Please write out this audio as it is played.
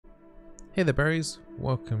Hey there berries,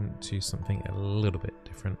 welcome to something a little bit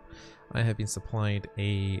different. I have been supplied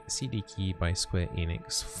a CD key by Square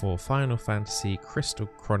Enix for Final Fantasy Crystal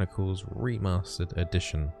Chronicles Remastered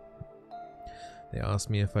Edition. They asked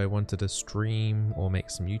me if I wanted to stream or make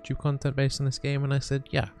some YouTube content based on this game, and I said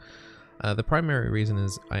yeah. The primary reason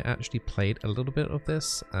is I actually played a little bit of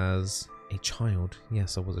this as a child.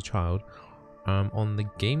 Yes, I was a child. On the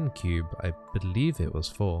GameCube, I believe it was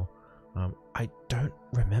for. I don't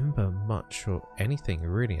remember much or anything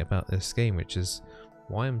really about this game, which is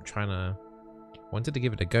why I'm wanted to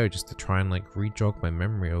give it a go, just to try and like re-jog my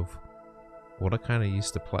memory of what I kind of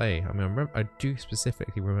used to play. I mean, I do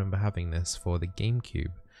specifically remember having this for the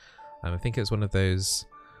GameCube. I think it was one of those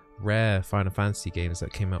rare Final Fantasy games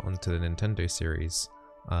that came out onto the Nintendo series.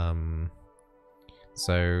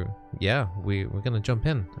 So yeah, we're gonna jump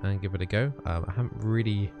in and give it a go. I haven't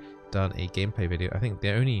really done a gameplay video. I think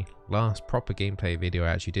the only last proper gameplay video I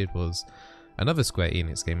actually did was another Square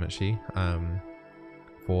Enix game actually,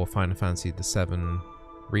 for Final Fantasy VII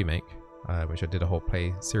Remake, which I did a whole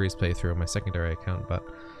series playthrough on my secondary account, but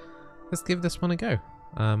let's give this one a go.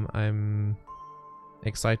 I'm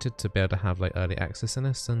excited to be able to have like early access in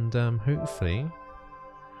this, and hopefully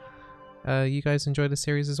you guys enjoy the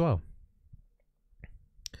series as well.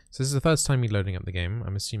 So this is the first time you're loading up the game.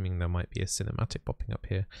 I'm assuming there might be a cinematic popping up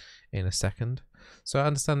here in a second. So I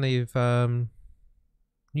understand they've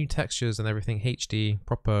new textures and everything, HD,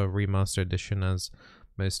 proper remaster edition, as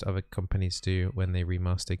most other companies do when they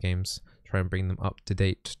remaster games. Try and bring them up to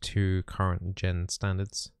date to current gen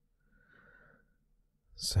standards.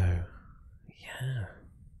 So yeah,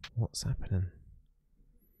 what's happening?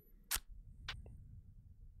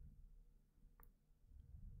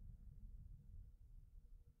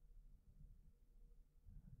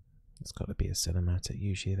 It's got to be a cinematic.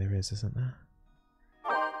 Usually there is, isn't there?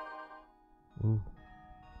 Ooh.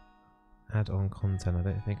 Add-on content. I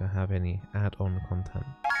don't think I have any add-on content.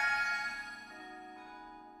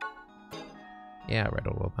 Yeah, I read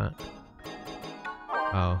all of that.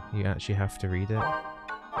 Oh, you actually have to read it?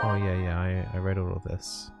 Oh yeah, I read all of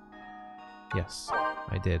this. Yes,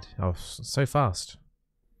 I did. Oh, so fast.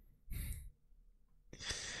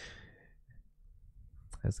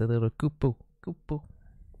 There's a little Koopo.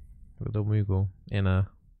 Little Moogle in a,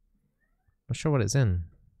 not sure what it's in,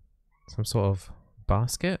 some sort of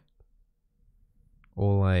basket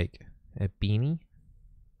or like a beanie.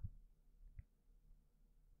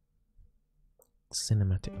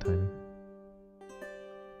 Cinematic time.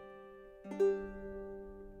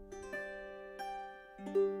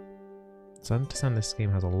 So I understand this game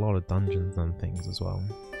has a lot of dungeons and things as well.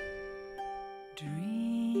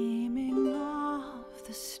 Dreaming of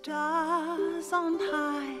the stars on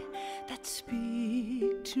high that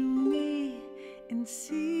speak to me in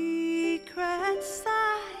secret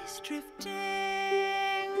sighs, drifting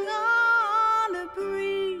on a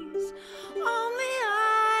breeze only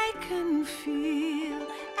I can feel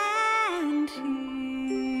and hear.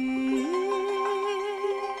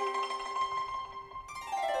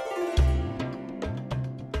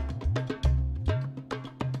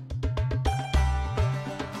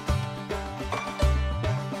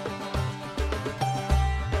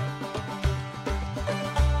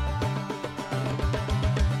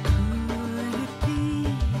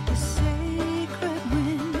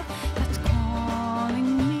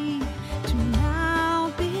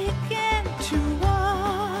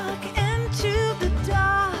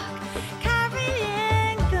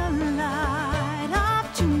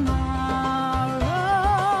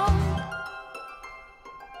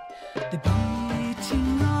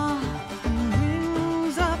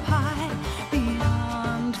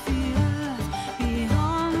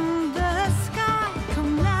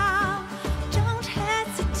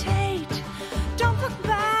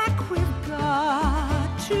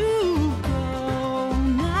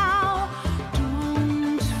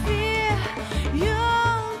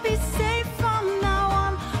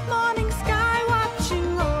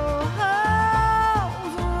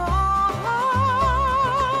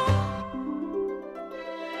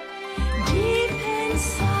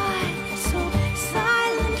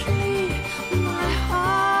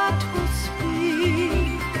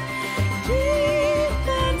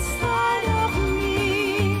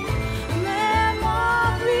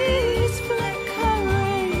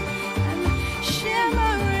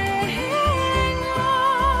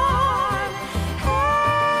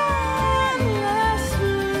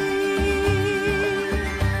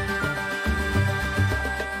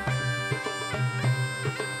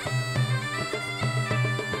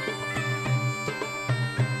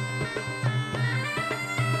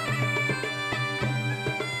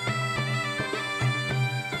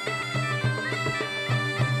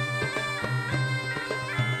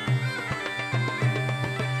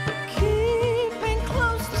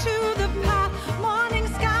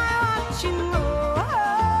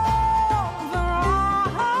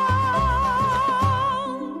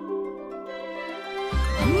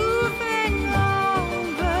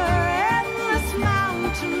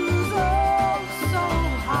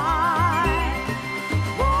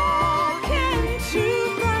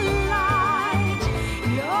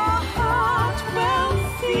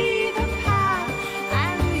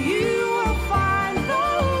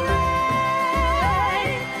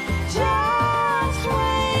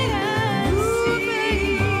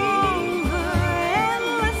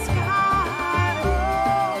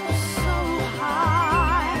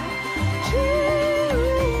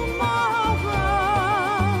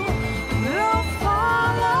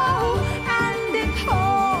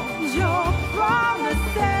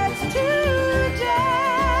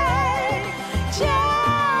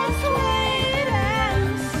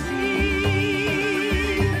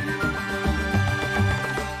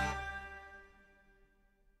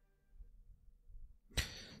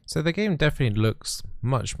 So the game definitely looks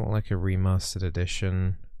much more like a remastered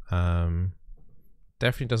edition.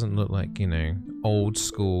 Definitely doesn't look like, you know, old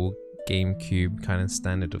school GameCube kind of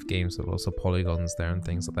standard of games with lots of polygons there and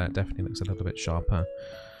things like that. Definitely looks a little bit sharper.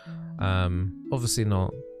 Obviously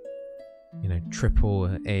not, you know,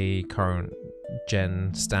 triple A current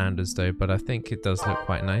gen standards though, but I think it does look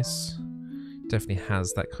quite nice. Definitely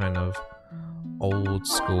has that kind of old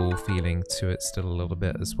school feeling to it still a little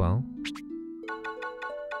bit as well.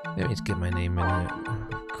 Let me just get my name in it,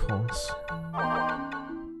 of course.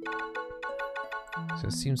 So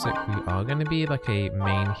it seems like we are going to be like a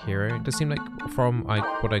main hero. It does seem like from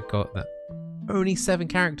what I got that only 7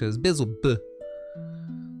 characters. Bizzle, buh.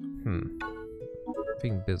 I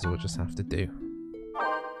think Bizzle will just have to do.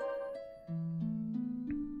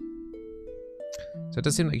 So it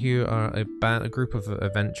does seem like you are a group of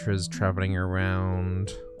adventurers traveling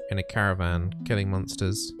around in a caravan, killing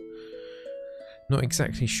monsters. Not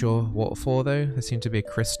exactly sure what for though. There seemed to be a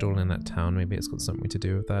crystal in that town. Maybe it's got something to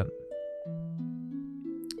do with that.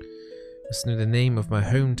 Listen to the name of my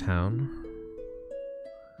hometown.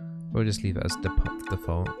 We'll just leave it as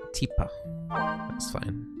default. Tipa. That's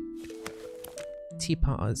fine.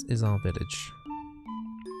 Tipa is our village.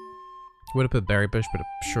 Would have put Berry Bush, but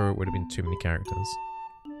I'm sure it would have been too many characters.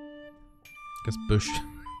 Guess Bush.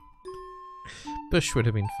 Bush would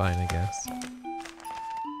have been fine, I guess.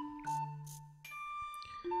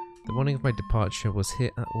 The morning of my departure was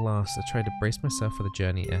here at last. I tried to brace myself for the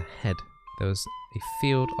journey ahead. There was a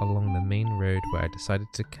field along the main road where I decided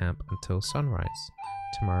to camp until sunrise.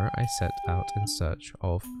 Tomorrow I set out in search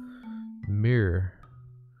of Mir.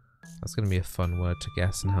 That's going to be a fun word to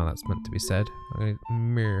guess and how that's meant to be said.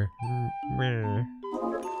 Mir. Mir.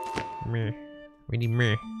 Mir. We need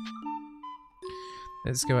Mir.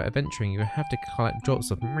 Let's go out adventuring. You have to collect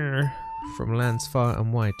drops of Mir from lands far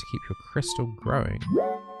and wide to keep your crystal growing.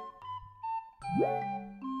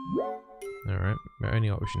 Alright, my only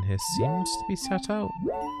option here seems to be set out.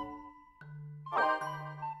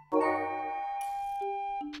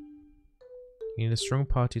 You need a strong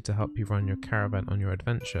party to help you run your caravan on your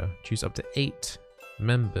adventure. Choose up to 8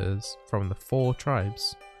 members from the 4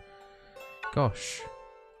 tribes. Gosh.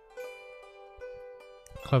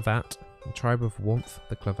 Clavat, a tribe of warmth.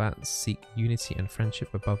 The Clavats seek unity and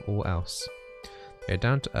friendship above all else. They are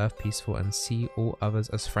down to earth, peaceful, and see all others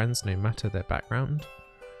as friends no matter their background.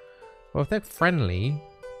 Well, if they're friendly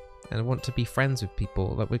and want to be friends with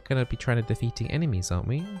people, like, we're going to be trying to defeating enemies, aren't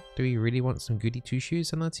we? Do we really want some goody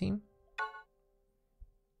two-shoes on our team?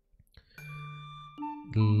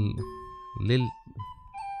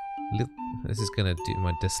 This is going to do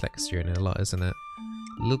my dyslexia in a lot, isn't it?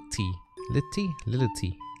 Lilty. We'll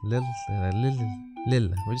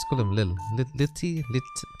just call them Lil.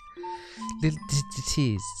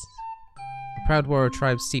 Lilties. A proud warrior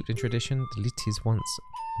tribe steeped in tradition, the Lilties once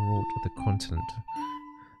ruled the continent.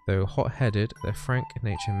 Though hot-headed, their frank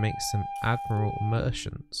nature makes them admirable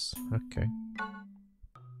merchants. Okay.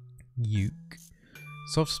 Yuke.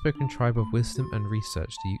 Soft-spoken tribe of wisdom and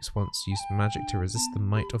research. The Ukes once used magic to resist the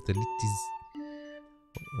might of the Lilties.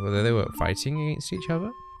 Whether they were fighting against each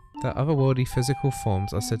other? Their otherworldly physical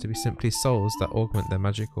forms are said to be simply souls that augment their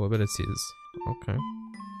magical abilities. Okay.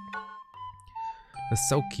 The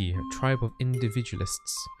Selkie, a tribe of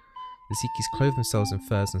individualists. The Selkies clothe themselves in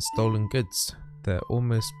furs and stolen goods. Their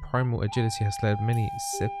almost primal agility has led many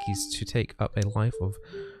Selkies to take up a life of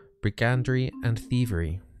brigandry and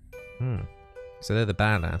thievery. So they're the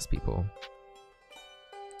badass people.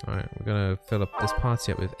 Alright, we're gonna fill up this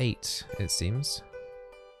party up with 8, it seems.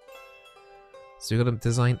 So we've got to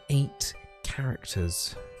design 8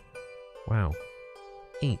 characters. Wow.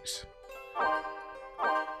 8.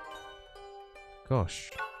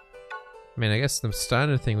 Gosh. I mean, I guess the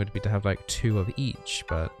standard thing would be to have like 2 of each,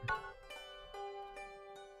 but...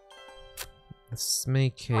 Let's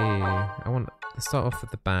make let's start off with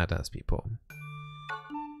the badass people.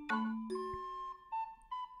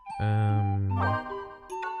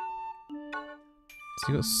 So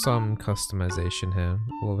you got some customization here,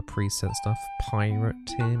 all the preset stuff. Pirate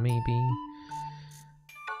here, maybe.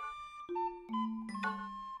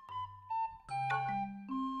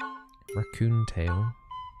 Raccoon tail,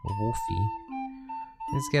 a Wolfie.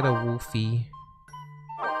 Let's get a Wolfie.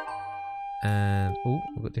 And oh,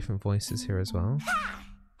 we've got different voices here as well.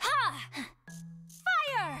 Fire!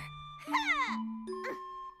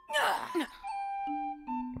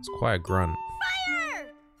 That's quite a grunt.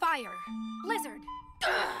 Fire! Fire! Blizzard!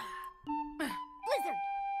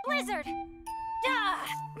 Blizzard! Fire!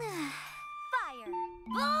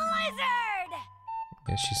 Blizzard!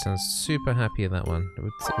 Yeah, she sounds super happy at that one.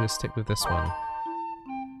 We'll stick with this one.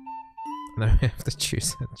 No, I have to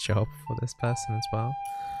choose a job for this person as well.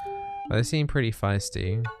 But they seem pretty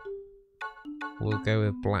feisty. We'll go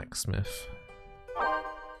with blacksmith.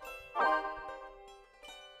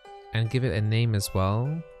 And give it a name as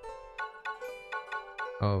well.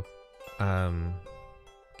 Of,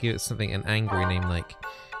 give it something, an angry name like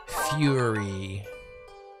Fury.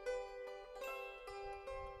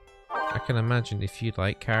 I can imagine if you'd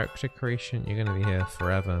like character creation, you're going to be here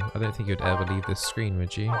forever. I don't think you'd ever leave this screen,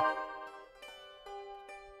 would you?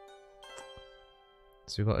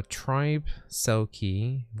 So we've got a tribe, cell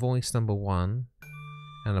key, voice number 1,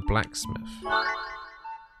 and a blacksmith.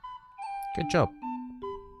 Good job.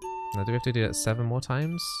 Now do we have to do that 7 more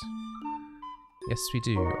times? Yes we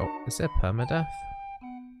do. Oh, is there permadeath?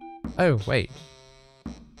 Oh, wait.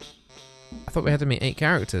 I thought we had to make 8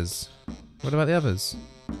 characters. What about the others?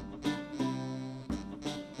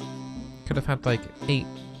 Could have had like 8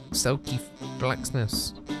 Selkie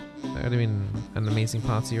blacksmiths. That would have been an amazing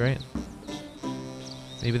party, right?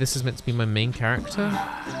 Maybe this is meant to be my main character?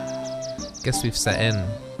 Guess we've set in.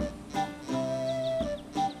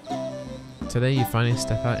 Today you finally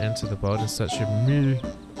step out into the world in search of me.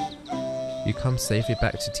 You come safely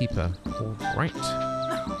back to Tipa. Alright.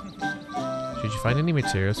 Should you find any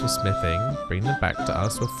materials for smithing, bring them back to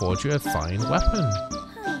us, we'll forge you a fine weapon.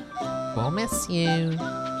 We'll miss you.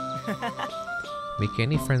 Make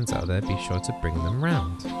any friends out there, be sure to bring them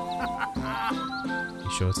round. Be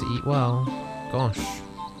sure to eat well. Gosh.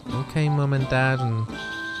 Okay, mum and dad and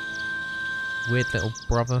weird little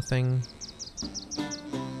brother thing.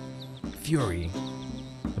 Fury.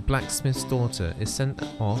 The blacksmith's daughter is sent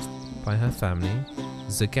off by her family,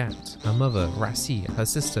 Zagat, her mother, Rassi, her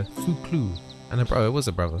sister, Fuklu, and her brother, it was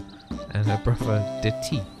a brother, and her brother,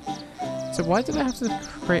 Deti. So why did I have to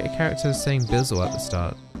create a character saying Bizzle at the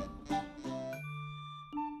start?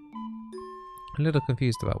 A little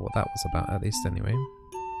confused about what that was about, at least anyway.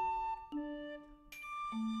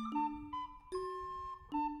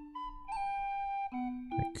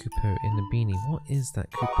 That Kupo in the beanie. What is that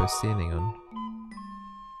Kupo standing on?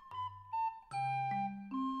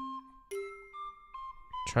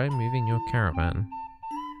 Try moving your caravan.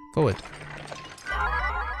 Forward.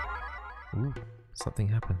 Ooh, something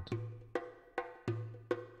happened.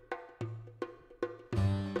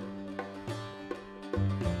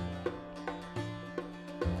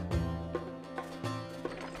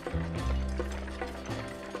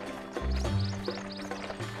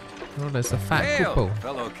 Oh, there's a fat Hail, couple.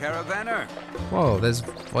 fellow caravaner. Whoa, there's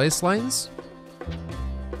voice lines?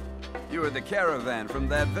 You are the caravan from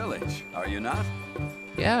that village, are you not?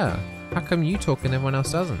 Yeah. How come you talk and everyone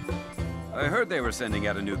else doesn't? I heard they were sending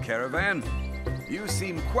out a new caravan. You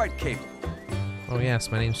seem quite capable. Oh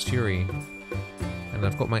yes, my name's Fury. And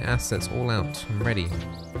I've got my assets all out. I'm ready.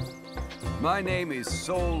 My name is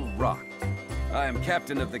Sol Rock. I am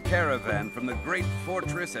captain of the caravan from the great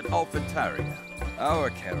fortress at Alphataria. Our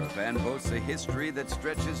caravan boasts a history that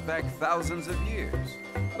stretches back thousands of years.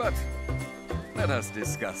 But let us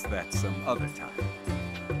discuss that some other time.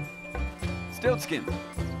 Stiltskin,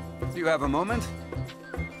 do you have a moment?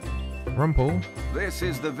 Rumple? This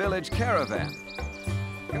is the village caravan.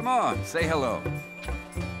 Come on, say hello.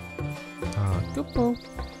 Couple.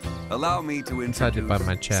 Allow me to Excited introduce by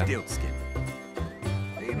my chair. Stiltskin.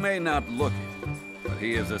 He may not look it, but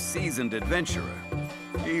he is a seasoned adventurer.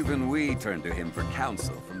 Even we turn to him for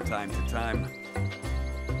counsel from time to time.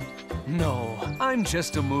 No, I'm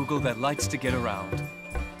just a Moogle that likes to get around.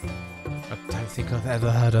 I don't think I've ever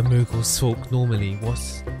heard a Moogle talk normally.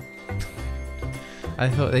 What? I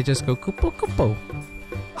thought they just go kupo kupo.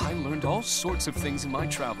 I learned all sorts of things in my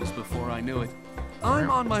travels before I knew it.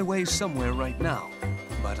 I'm on my way somewhere right now,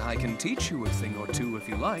 but I can teach you a thing or two if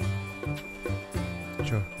you like.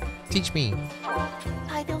 Sure. Teach me.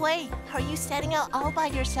 By the way, are you setting out all by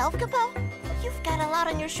yourself, Capo? You've got a lot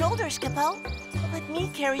on your shoulders, Capo. Let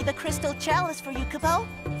me carry the crystal chalice for you, Capo.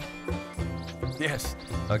 Yes,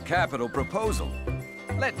 a capital proposal.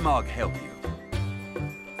 Let Mog help you.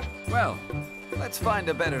 Well, let's find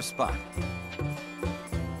a better spot.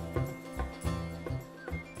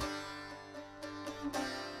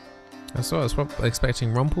 That's what I was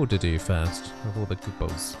expecting Rumple to do first, with all the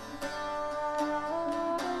goopos.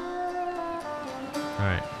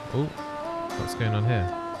 Alright. Oh, what's going on here?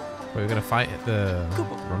 We're gonna fight the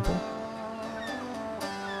Rumple?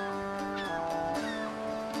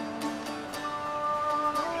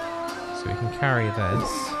 So we can carry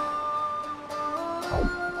this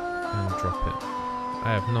and drop it.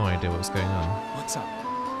 I have no idea what's going on. What's up?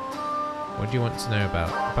 What do you want to know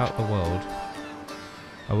about the world?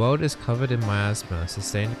 A world is covered in miasma.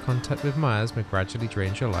 Sustained contact with miasma gradually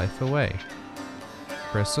drains your life away.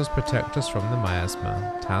 Crystals protect us from the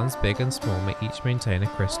miasma. Towns big and small may each maintain a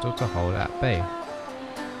crystal to hold at bay.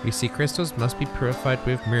 You see, crystals must be purified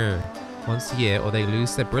with myrrh once a year or they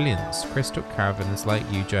lose their brilliance. Crystal caravans like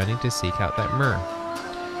you journey to seek out that myrrh.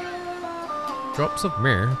 Drops of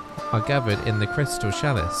myrrh are gathered in the crystal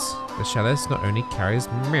chalice. The chalice not only carries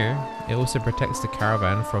myrrh, it also protects the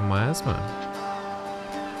caravan from miasma.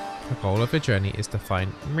 The goal of your journey is to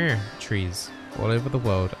find myrrh trees all over the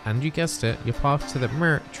world, and you guessed it, your path to the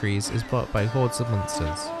myrrh trees is blocked by hordes of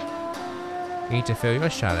monsters. You need to fill your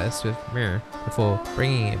chalice with myrrh before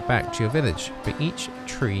bringing it back to your village, but each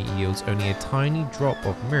tree yields only a tiny drop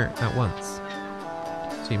of myrrh at once.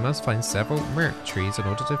 So you must find several myrrh trees in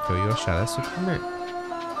order to fill your chalice with myrrh.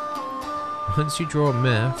 Once you draw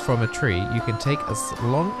myrrh from a tree, you can take as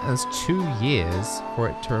long as 2 years for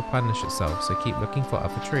it to replenish itself, so keep looking for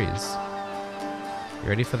other trees. You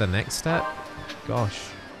ready for the next step? Gosh.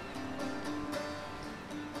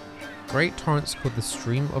 Great torrents called the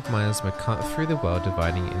Stream of Miasma cut through the world,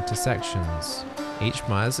 dividing it into sections. Each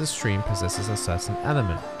miasma stream possesses a certain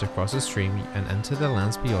element. To cross a stream and enter the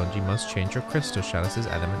lands beyond, you must change your crystal chalice's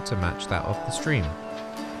element to match that of the stream.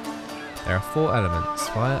 There are 4 elements: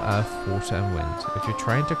 fire, earth, water and wind. If you're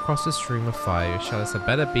trying to cross a stream of fire, your chalice had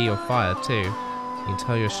better be of fire too. You can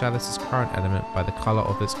tell your chalice's current element by the colour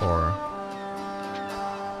of its aura.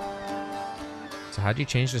 So how do you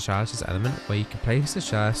change the chalice's element? Well, you can place the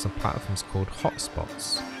chalice on platforms called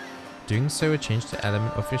hotspots. Doing so will change the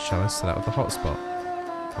element of your chalice to that of the hotspot.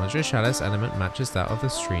 Once your chalice element matches that of the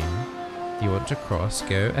stream you want to cross,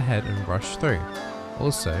 go ahead and rush through.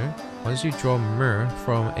 Also, once you draw myrrh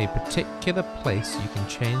from a particular place, you can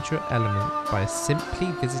change your element by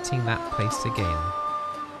simply visiting that place again.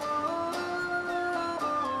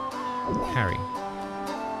 Carry.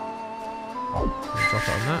 Drop it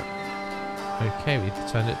on that. Okay,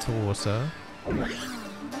 we've turned it to water.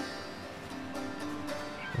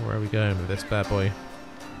 Where are we going with this bad boy?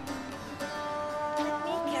 Let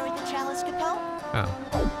me carry the chalice, Capo. Oh.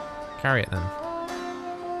 Carry it then.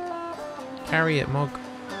 Carry it, Mog.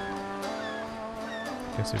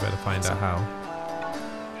 Guess we better find out how.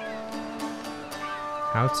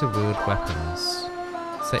 How to wield weapons.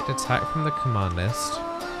 Select attack from the command list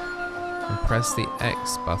and press the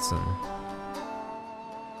X button.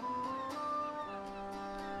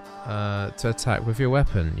 To attack with your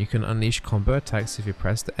weapon. You can unleash combo attacks if you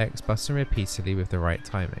press the X button repeatedly with the right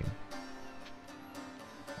timing.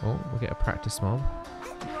 Oh, we'll get a practice mob.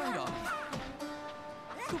 Right on.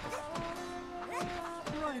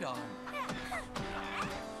 Right on.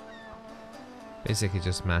 Basically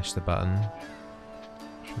just mash the button.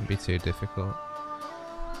 Shouldn't be too difficult.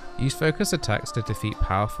 Use focus attacks to defeat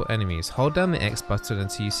powerful enemies. Hold down the X button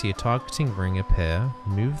until you see a targeting ring appear.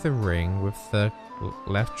 Move the ring with the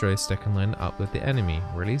left joystick and line it up with the enemy.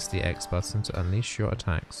 Release the X button to unleash your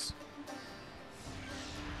attacks.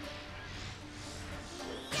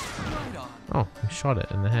 Right on. Oh, we shot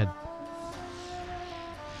it in the head.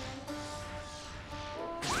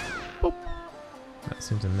 Boop. That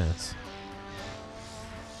seemed to miss.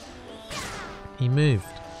 He moved.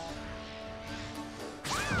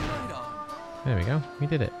 Right on. There we go. We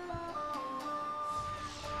did it.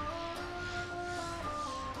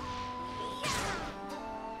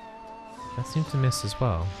 That seemed to miss as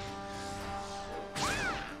well.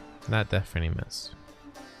 That definitely missed.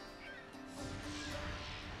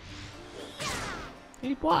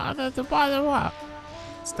 What?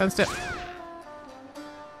 Stand still.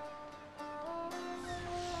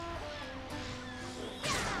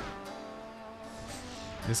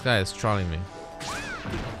 This guy is trolling me.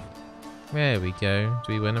 There we go.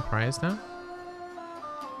 Do we win a prize now?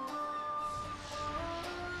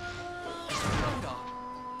 Right on.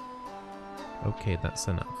 Okay, that's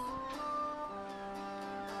enough.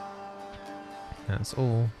 That's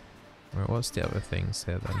all. Right, what's the other things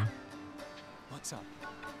here then? What's up?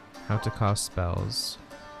 How to cast spells.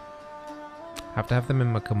 Have to have them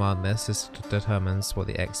in my command list. This determines what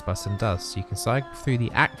the X button does. So you can cycle through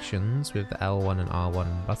the actions with the L1 and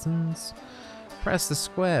R1 buttons. Press the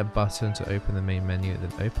square button to open the main menu,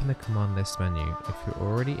 then open the command list menu. If you're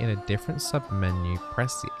already in a different sub-menu,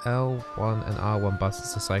 press the L1 and R1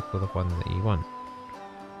 buttons to cycle the one that you want.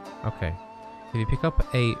 Okay. If you pick up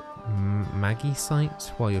a Maggie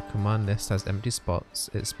site while your command list has empty spots,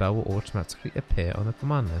 its spell will automatically appear on the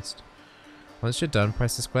command list. Once you're done,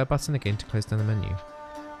 press the square button again to close down the menu.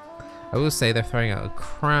 I will say they're throwing out a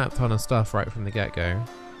crap ton of stuff right from the get-go.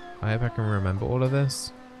 I hope I can remember all of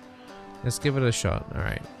this. Let's give it a shot.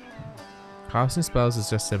 Alright. Casting spells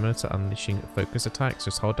is just similar to unleashing focus attacks.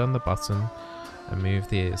 Just hold down the button and move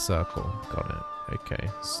the circle. Got it. Okay,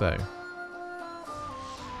 so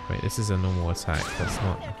Wait, this is a normal attack. That's There,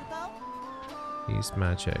 not. Capo. Use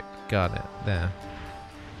magic. Got it. There.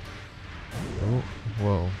 Oh,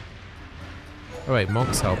 whoa. Oh wait,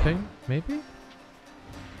 Mog's helping? Maybe?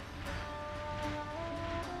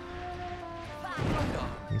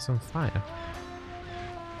 He's on fire.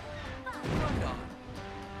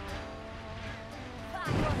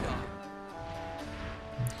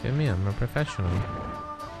 Look at me, I'm a professional.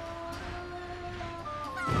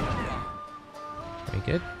 Very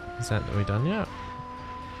good. Is that are we done yet?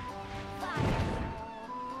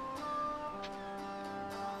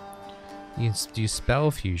 You can use spell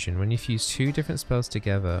fusion. When you fuse two different spells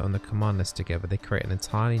together on the command list together, they create an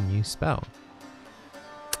entirely new spell.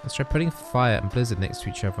 Let's try putting fire and blizzard next to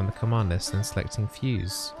each other on the command list and selecting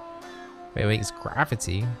fuse. Wait, it's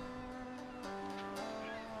gravity.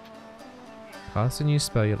 Cast a new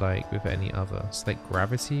spell you like with any other. Select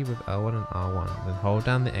gravity with L1 and R1. Then hold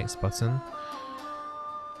down the X button.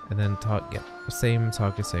 And then target, same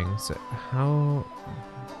targeting. So how...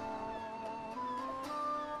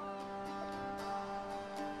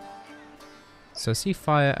 So I see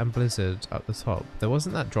fire and blizzard up the top. There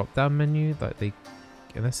wasn't that drop down menu that they...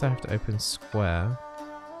 Unless I have to open square.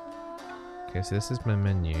 Okay, so this is my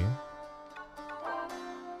menu.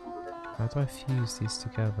 How do I fuse these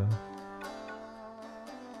together?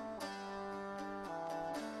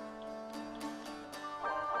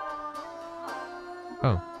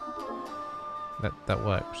 Oh. That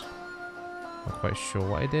worked. Not quite sure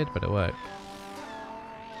what I did, but it worked.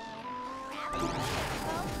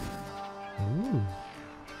 Ooh.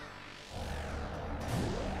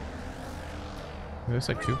 It looks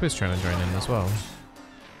like Cooper's trying to join in as well.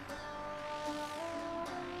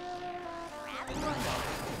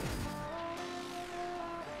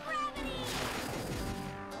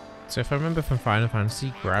 So if I remember from Final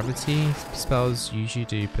Fantasy, gravity spells usually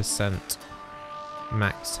do percent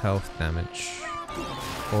max health damage.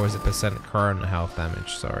 Or is it percent current health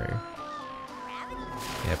damage? Sorry.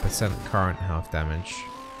 Yeah, percent current health damage.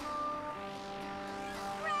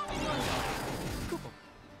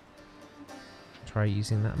 Try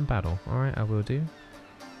using that in battle. Alright, I will do.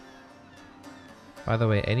 By the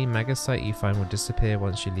way, any magicite you find will disappear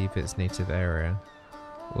once you leave its native area.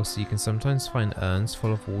 Also, you can sometimes find urns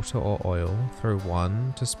full of water or oil. Throw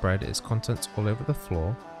one to spread its contents all over the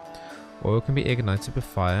floor. Oil can be ignited with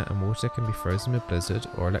fire and water can be frozen with blizzard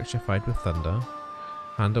or electrified with thunder.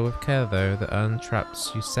 Handle with care though, the urn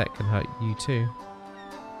traps you set can hurt you too.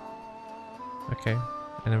 Okay,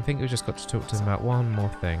 and I think we just got to talk to him about one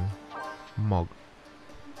more thing. Mog.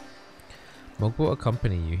 Mog will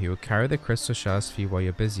accompany you. He will carry the crystal chalice for you while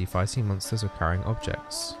you're busy fighting monsters or carrying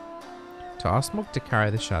objects. To ask Mog to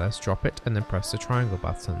carry the chalice, drop it and then press the triangle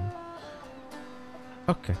button.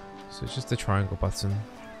 Okay, so it's just the triangle button.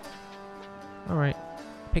 Alright,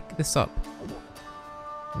 pick this up.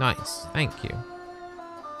 Nice, thank you.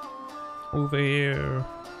 Over here.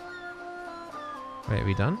 Wait, are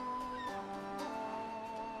we done?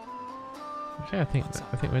 Okay, I think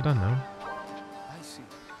we're done now. I see.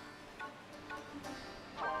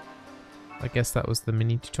 I guess that was the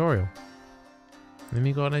mini tutorial. Then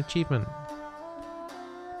we got an achievement.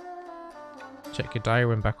 Check your diary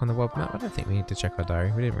when back on the world map. I don't think we need to check our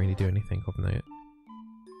diary. We didn't really do anything of note.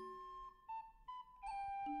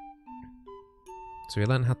 So we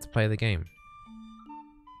learned how to play the game.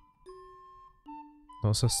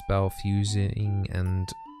 Also spell fusing and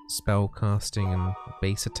spell casting and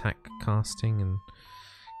base attack casting and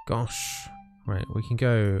gosh. Right, we can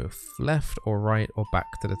go left or right or back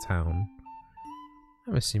to the town.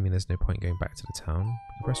 I'm assuming there's no point going back to the town. We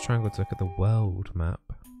can press triangle to look at the world map.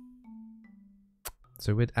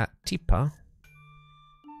 So we're at Tipa,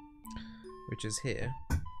 which is here.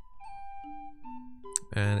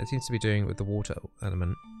 And it seems to be doing with the water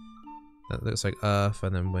element. That looks like earth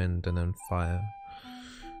and then wind and then fire.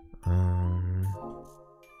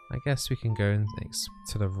 I guess we can go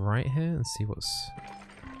to the right here and see what's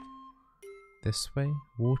this way.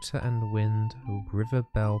 Water and wind, river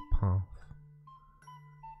bell path.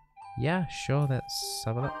 Yeah, sure, let's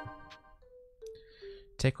have a look.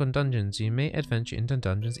 Take on dungeons. You may adventure into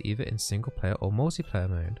dungeons either in single player or multiplayer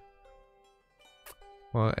mode.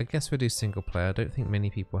 Well, I guess we'll do single player. I don't think many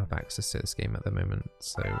people have access to this game at the moment,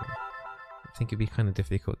 so I think it'd be kind of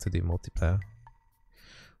difficult to do multiplayer.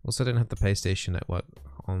 Also, I don't have the PlayStation Network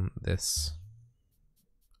on this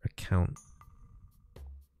account.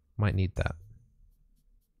 Might need that.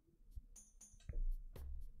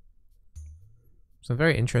 So I'm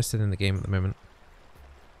very interested in the game at the moment.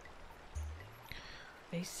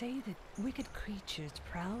 They say that wicked creatures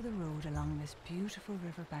prowl the road along this beautiful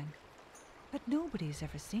riverbank, but nobody's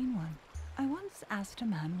ever seen one. I once asked a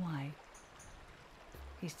man why.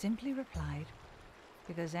 He simply replied,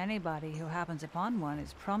 because anybody who happens upon one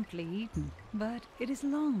is promptly eaten. But it is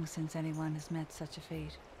long since anyone has met such a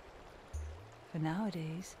fate. For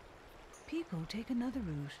nowadays, people take another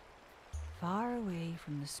route, far away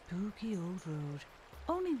from the spooky old road.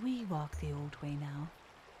 Only we walk the old way now.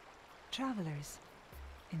 Travelers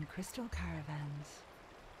in crystal caravans.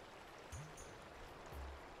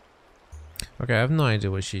 Okay, I have no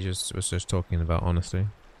idea what she was just talking about, honestly.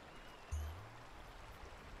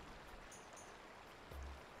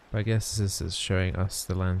 But I guess this is showing us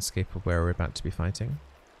the landscape of where we're about to be fighting.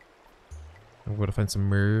 I'm going to find some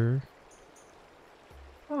myrrh.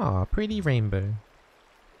 Ah, pretty rainbow.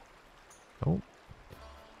 Oh.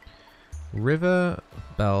 River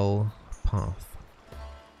Bell Path.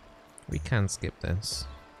 We can skip this.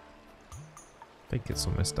 I think it's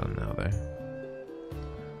almost done now though.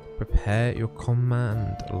 Prepare your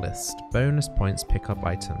command list. Bonus points pick up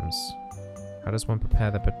items. How does one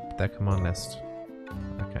prepare their command list?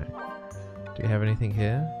 Okay. Do we have anything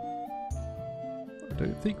here? I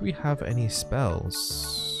don't think we have any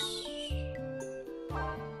spells.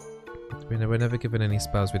 We're never given any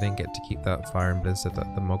spells. We didn't get to keep that Fire and Blizzard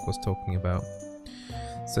that the Mog was talking about.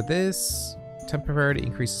 So this temporarily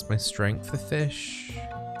increases my strength for fish.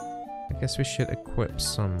 I guess we should equip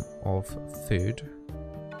some of food.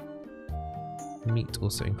 Meat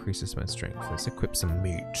also increases my strength. Let's equip some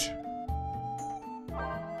meat.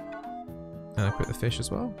 And equip the fish as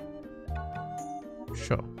well?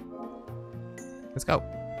 Sure. Let's go.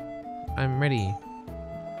 I'm ready.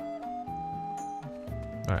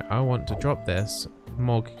 Alright, I want to drop this.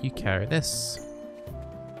 Mog, you carry this.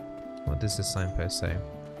 What does this signpost say?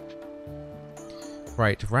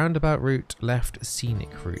 Right, roundabout route, left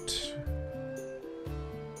scenic route.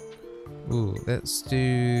 Ooh, let's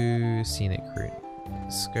do scenic route.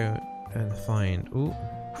 Let's go and find... Ooh.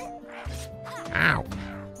 Ow!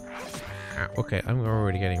 Ow. Okay, I'm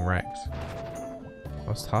already getting wrecked.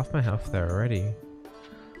 Lost half my health there already.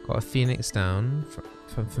 Got a Phoenix down.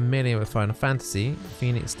 If I'm familiar with Final Fantasy,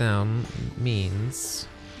 Phoenix down means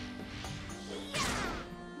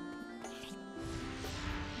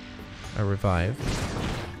a revive.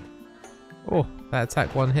 Oh, that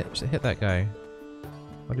attack one hit that guy.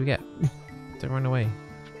 What do we get? Don't run away.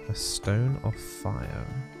 A stone of fire.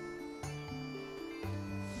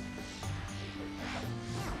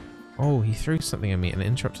 Oh, he threw something at me and it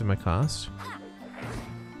interrupted my cast.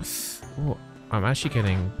 Oh, I'm actually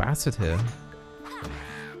getting battered here.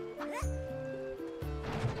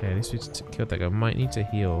 Okay, at least we killed that guy. Might need to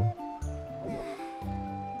heal.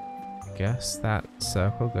 Guess that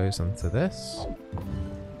circle goes onto this.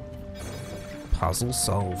 Puzzle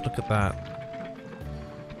solved. Look at that.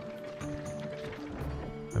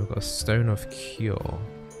 And we've got a stone of cure.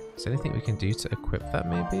 Is there anything we can do to equip that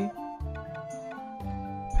maybe?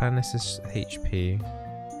 Plan this is HP.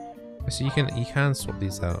 So you can swap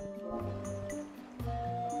these out.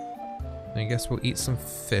 I guess we'll eat some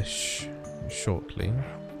fish shortly.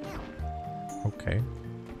 Okay.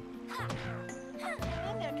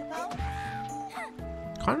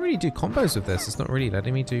 Can't really do combos with this. It's not really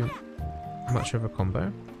letting me do much of a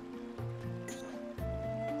combo.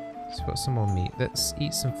 So we've got some more meat. Let's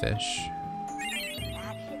eat some fish.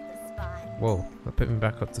 Whoa, that put me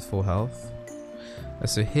back up to full health.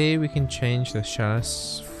 So here we can change the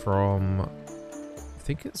chalice from... I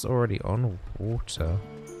think it's already on water.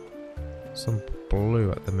 Some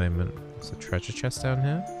blue at the moment. There's a treasure chest down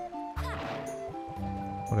here.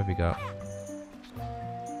 What have we got?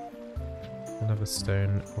 Another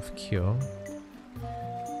stone of cure.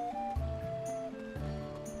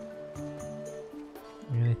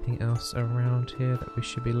 Anything else around here that we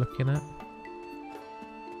should be looking at?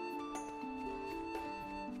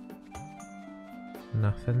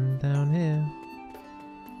 Nothing down here.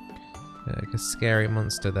 Like a scary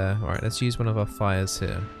monster there. Alright, let's use one of our fires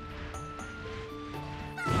here.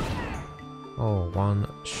 Oh, one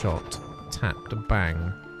shot. Tapped.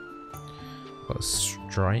 Bang. Got a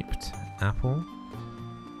striped apple.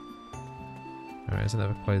 Alright, there's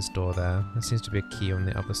another closed door there. There seems to be a key on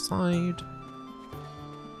the other side.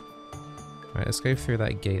 Alright, let's go through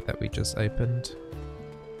that gate that we just opened.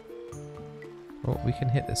 Oh, we can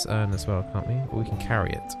hit this urn as well, can't we? Or we can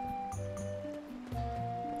carry it.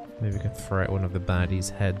 Maybe we can throw at one of the baddies'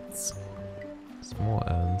 heads. Some more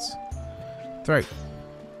urns. Throw!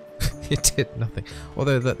 It did nothing.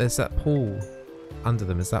 Although there's that pool under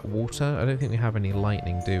them. Is that water? I don't think we have any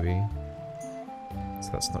lightning, do we? So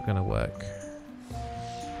that's not going to work.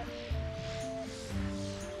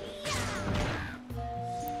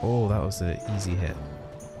 Oh, that was an easy hit.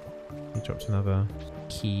 He dropped another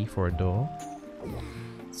key for a door.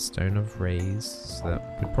 Stone of Rays. So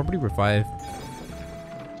that would probably revive.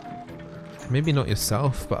 Maybe not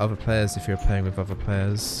yourself, but other players if you're playing with other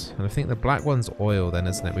players. And I think the black one's oil then,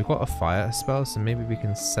 isn't it? We've got a fire spell, so maybe we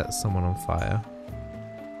can set someone on fire.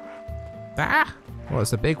 Ah! Oh,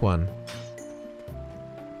 it's a big one.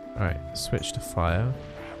 Alright, switch to fire.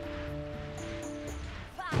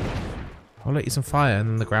 I'll let you some fire, and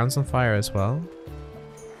then the ground's on fire as well.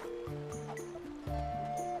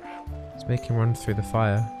 Let's make him run through the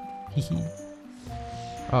fire. Hee.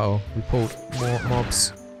 Uh-oh, we pulled more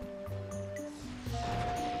mobs.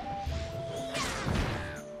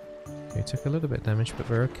 We took a little bit of damage, but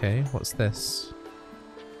we're okay. What's this?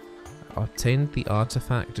 Obtained the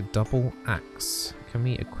artifact double axe. Can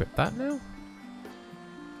we equip that now?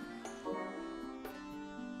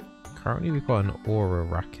 Currently we've got an aura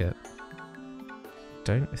racket.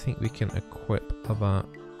 Don't think we can equip other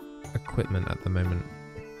equipment at the moment.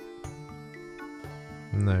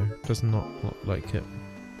 No, does not look like it.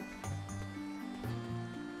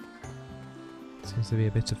 Seems to be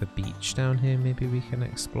a bit of a beach down here, maybe we can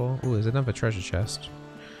explore. Oh, there's another treasure chest.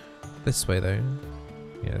 This way though.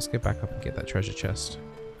 Yeah, let's go back up and get that treasure chest.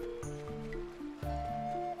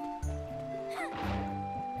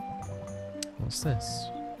 What's this?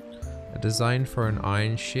 A design for an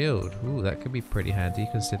iron shield. Ooh, that could be pretty handy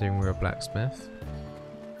considering we're a blacksmith.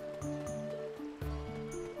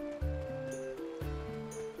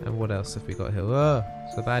 And what else have we got here? Oh,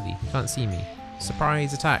 it's a baddie. You can't see me.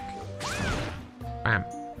 Surprise attack. Bam.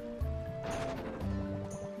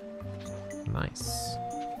 Nice.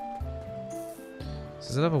 So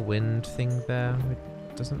there's another wind thing there.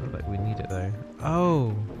 It doesn't look like we need it though.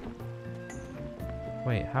 Oh!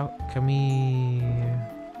 Wait, how can we...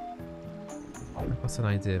 I've got an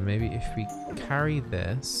idea. Maybe if we carry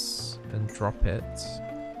this and drop it.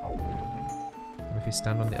 And if we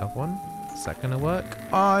stand on the other one, is that gonna work?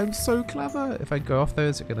 Oh, I'm so clever! If I go off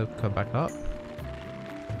those, it's gonna come back up.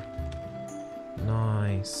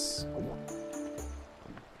 Nice.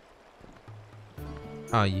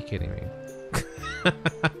 Oh, you kidding me?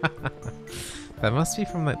 That must be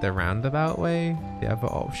from like the roundabout way, the other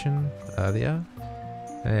option earlier.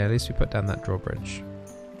 Yeah, at least we put down that drawbridge.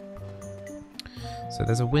 So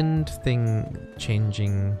there's a wind thing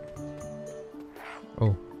changing.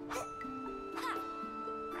 Oh.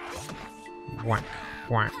 Whack,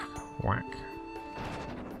 whack, whack.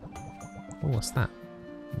 Oh, what's that?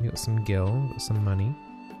 We got some gil, got some money.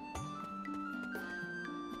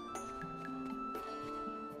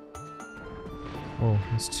 Oh,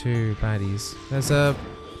 there's two baddies. There's a...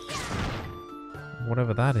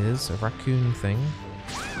 whatever that is, a raccoon thing.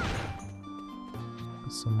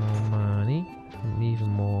 Some more money. Even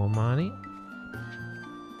more money.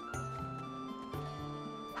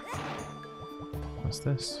 What's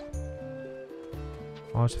this?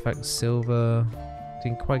 Artifact silver.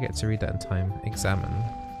 Didn't quite get to read that in time. Examine.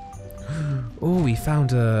 Oh, we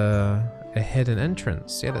found a hidden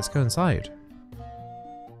entrance. Yeah, let's go inside.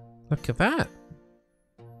 Look at that.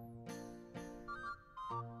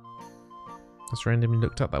 Just randomly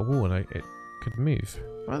looked up that wall and it could move.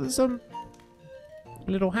 Oh, there's a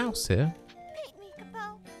little house here. Paint me,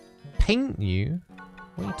 Capo. Paint you?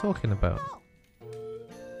 What are you talking about?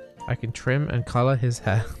 I can trim and color his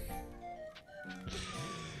hair.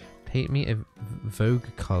 Paint me a Vogue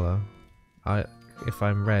color. If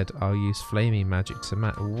I'm red, I'll use flaming magic to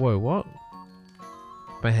match. Whoa, what?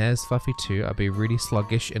 My hair's fluffy too. I'll be really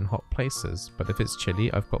sluggish in hot places. But if it's chilly,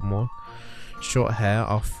 I've got more short hair.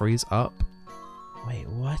 I'll freeze up. Wait,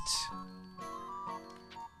 what?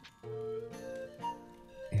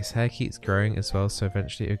 His hair keeps growing as well, so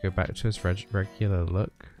eventually it'll go back to his regular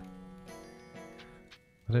look.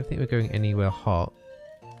 I don't think we're going anywhere hot.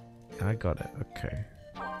 I got it. Okay.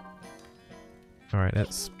 All right,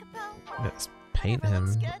 let's paint him.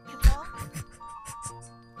 Looks good, Capo.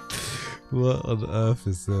 What on earth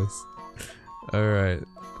is this? All right.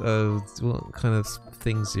 What kind of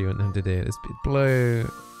things do you want him to do? Let's blow.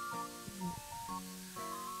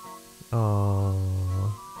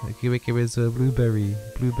 Oh, give us a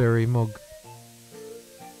blueberry mug.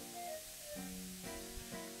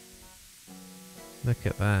 Look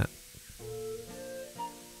at that.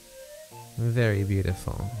 Very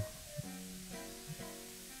beautiful.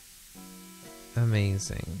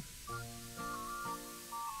 Amazing.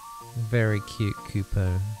 Very cute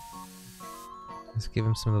Kupo. Let's give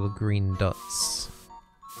him some little green dots.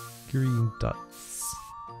 Green dots.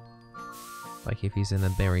 Like if he's in a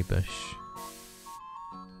berry bush.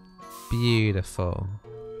 Beautiful.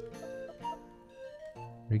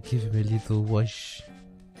 We give him a little wash.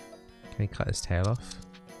 Can we cut his tail off?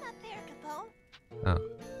 Not there, Capo.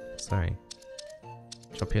 Oh. Sorry.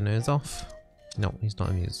 Chop your nose off. No, he's not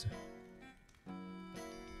amused.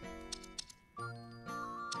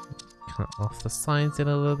 Cut off the sides in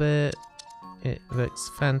a little bit. It looks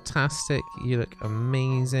fantastic. You look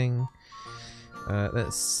amazing.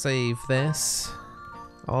 Let's save this.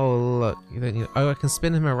 Oh look, you don't need. Oh, I can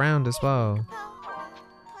spin him around as well.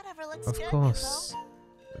 Whatever looks Of good, course.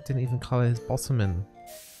 I didn't even colour his bottom in.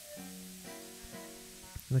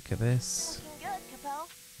 Look at this. Capo. Looking good, Capo.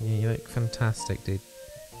 Yeah, you look fantastic, dude.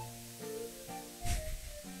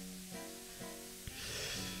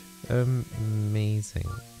 Amazing.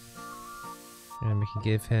 And we can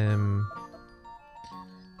give him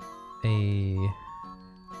a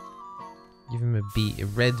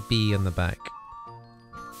red bee on the back.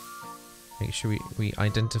 Make sure we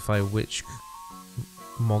identify which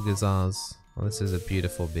mog is ours. Well, this is a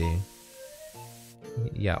beautiful bee.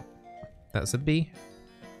 Yeah, that's a bee.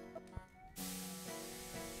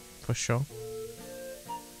 For sure.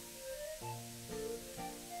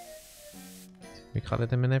 We coloured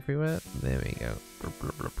them in everywhere. There we go.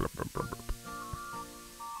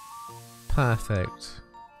 Perfect.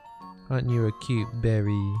 Aren't you a cute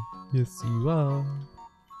berry? Yes, you are.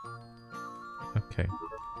 Okay.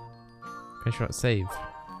 Pretty sure it's save.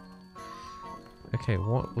 Okay,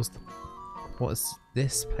 what is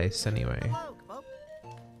this place anyway? Hello, Capo.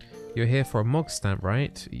 You're here for a mog stamp,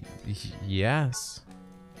 right? Yes.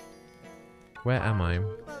 Where am I?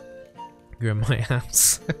 You're in my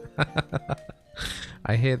house.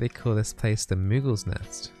 I hear they call this place the Moogle's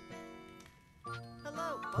Nest.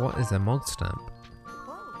 Hello, Capo. What is a mog stamp?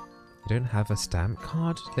 Capo. You don't have a stamp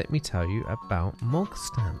card? Let me tell you about mog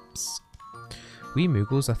stamps. We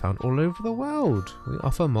Moogles are found all over the world. We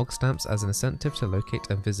offer mog stamps as an incentive to locate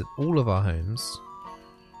and visit all of our homes.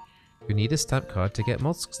 You need a stamp card to get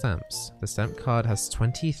mog stamps. The stamp card has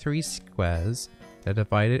 23 squares. They're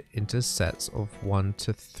divided into sets of 1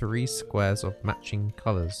 to 3 squares of matching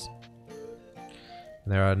colours.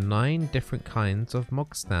 There are 9 different kinds of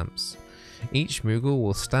mog stamps. Each Moogle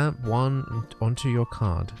will stamp one onto your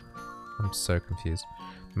card. I'm so confused.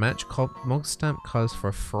 Match mog stamp cards for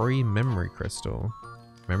a free memory crystal.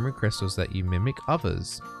 Memory crystals let you mimic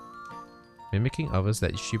others. Mimicking others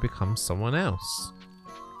lets you become someone else.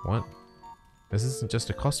 What? This isn't just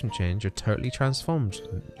a costume change, you're totally transformed.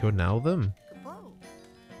 You're now them. Capo.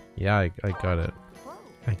 Yeah, I got it. Capo.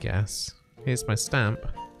 I guess. Here's my stamp.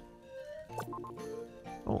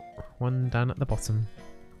 Oh, one down at the bottom.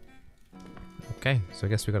 Okay, so I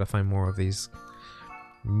guess we gotta find more of these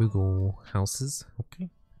Moogle houses. Okay.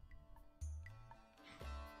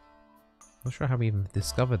 Not sure how we even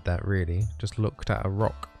discovered that really. Just looked at a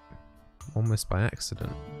rock. Almost by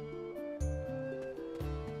accident.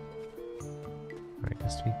 Alright, I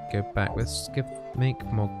guess we go back. Let's make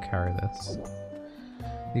Mog carry this.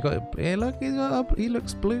 You got yeah, look, he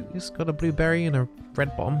looks blue. He's got a blue berry and a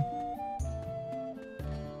red bottom.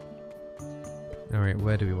 Alright,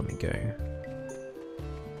 where do we want to go?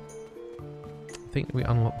 I think we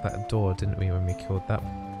unlocked that door, didn't we, when we killed that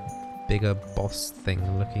bigger boss thing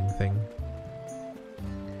looking thing.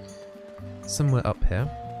 Somewhere up here.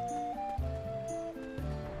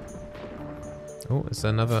 Oh, it's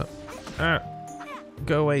another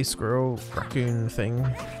go away squirrel raccoon thing.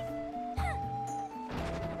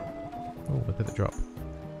 Oh, look at the drop.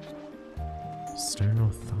 Stone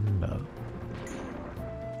or thunder.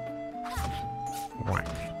 Whack.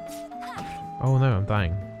 Oh no, I'm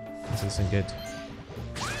dying. This isn't good.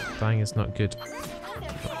 Dying is not good.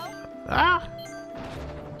 Ah!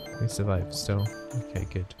 We survived still. Okay,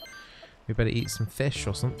 good. We better eat some fish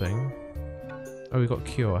or something. Oh, we got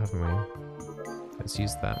cure, haven't we? Let's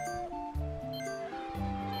use that.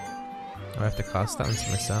 Oh, I have to cast that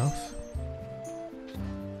onto myself.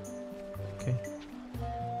 Okay.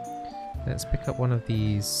 Let's pick up one of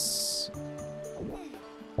these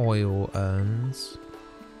oil urns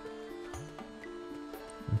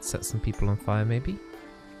and set some people on fire, maybe?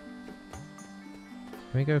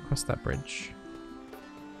 Can we go across that bridge?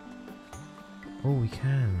 Oh, we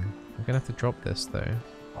can. I'm gonna have to drop this though.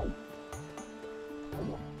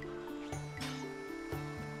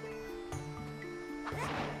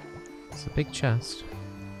 It's a big chest.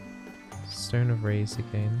 Stone of Rays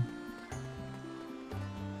again.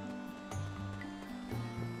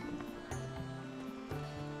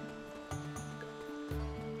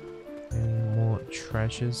 Any more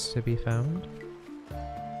treasures to be found?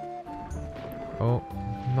 Oh,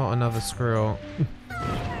 not another squirrel.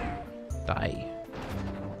 Die.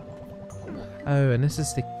 Oh, and this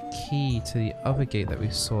is the key to the other gate that we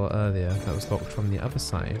saw earlier that was locked from the other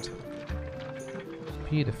side.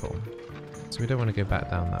 Beautiful. So we don't want to go back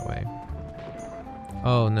down that way.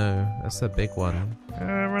 Oh no, that's a big one.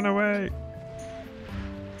 Run away!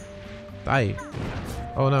 Die!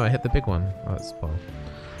 Oh no, I hit the big one. Oh, that's well.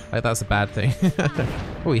 Like that's a bad thing.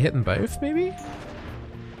 Oh, we hit them both, maybe?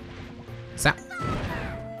 Zap!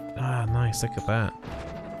 Ah, nice. Look at that.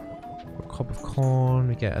 A cob of corn.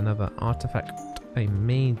 We get another artifact, a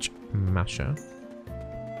mage masher.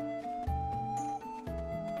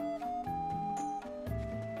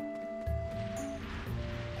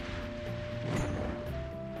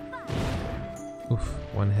 Oof,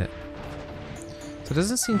 one hit. So there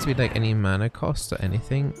doesn't seem to be like any mana cost or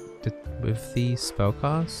anything with the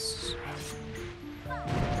spellcasts.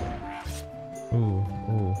 Ooh,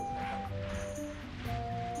 ooh.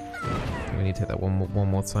 We need to hit that one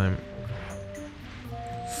more time.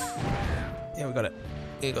 Yeah, we got it.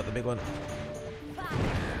 We got the big one.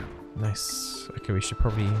 Nice. Okay, we should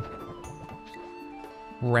probably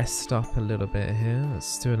rest up a little bit here.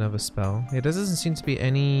 Let's do another spell. There doesn't seem to be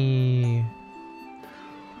any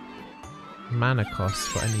mana cost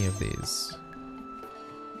for any of these.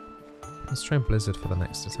 Let's try Blizzard for the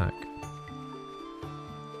next attack.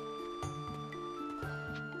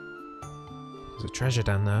 There's a treasure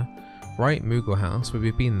down there. Right, Moogle House, where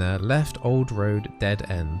we've been there. Left, Old Road, Dead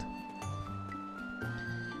End.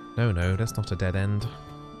 No, no, that's not a dead end.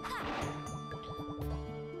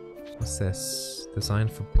 What's this?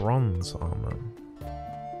 Designed for bronze armor.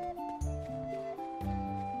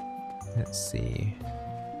 Let's see.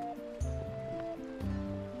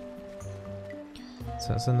 So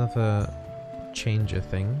that's another changer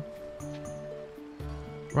thing.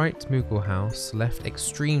 Right, Moogle House. Left,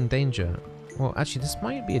 Extreme Danger. Well, actually, this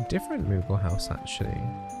might be a different Moogle House, actually.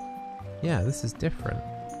 Yeah, this is different.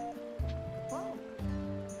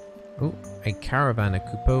 Oh, a caravan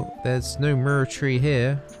Akupo. There's no mirror tree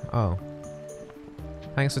here. Oh.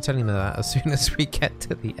 Thanks for telling me that as soon as we get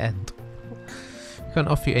to the end. We can't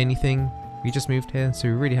offer you anything. We just moved here, so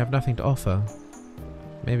we really have nothing to offer.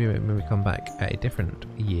 Maybe when we come back at a different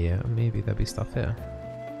year, maybe there'll be stuff here.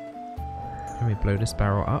 Can we blow this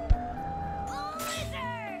barrel up?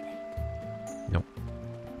 Nope.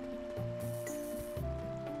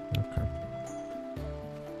 Okay.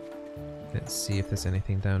 Let's see if there's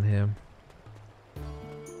anything down here.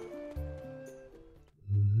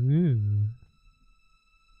 Ooh.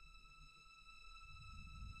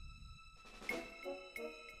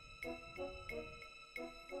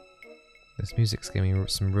 This music's giving me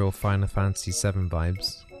some real Final Fantasy VII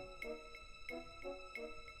vibes.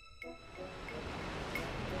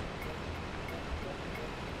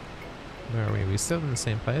 Where are we? Are we still in the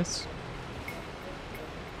same place?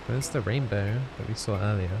 Where's the rainbow that we saw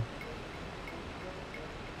earlier?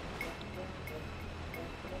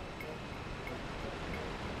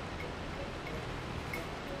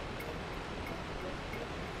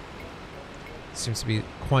 Seems to be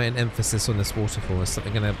quite an emphasis on this waterfall. Is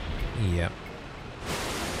something gonna... Yeah.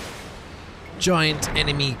 Giant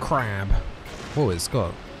enemy crab. Whoa, it's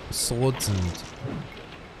got swords and...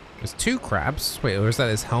 There's two crabs? Wait, or is that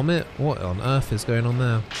his helmet? What on earth is going on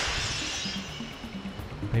there?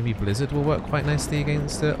 Maybe Blizzard will work quite nicely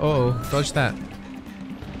against it. Uh oh, dodge that.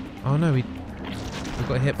 Oh no, we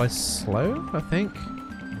got hit by slow, I think.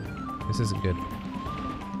 This isn't good.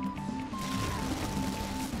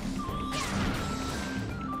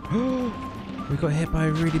 We got hit by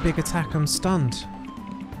a really big attack. I'm stunned.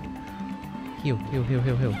 Heal, heal, heal,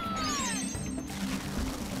 heal, heal.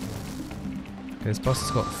 Okay, this boss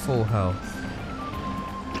has got full health.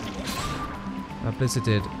 That Blizzard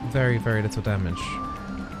did very, very little damage.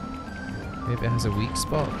 Maybe it has a weak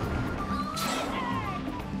spot.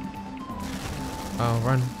 Oh,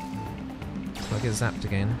 run. So I get zapped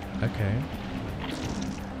again. Okay.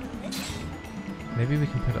 Maybe we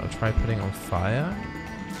can try putting it on fire?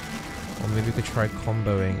 Or maybe we could try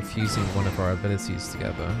comboing, fusing one of our abilities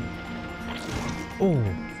together. Oh,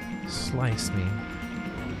 slice me.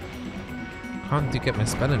 Can't get my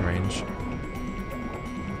spell in range.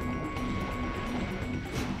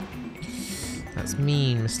 That's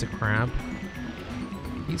mean, Mr. Crab.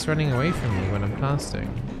 He's running away from me when I'm casting.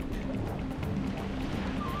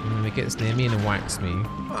 And then he gets near me and whacks me.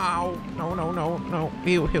 Ow! No, no, no, no.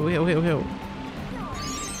 Heal, heal, heal, heal, heal.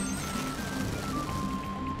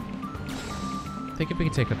 I think if we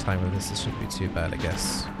can take our time with this, it shouldn't be too bad, I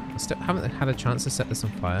guess. I still haven't had a chance to set this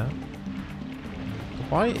on fire.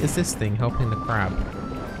 Why is this thing helping the crab?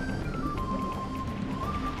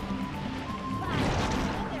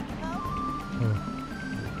 Oh.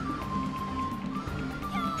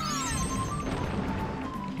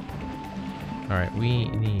 Alright, we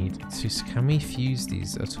need to... Can we fuse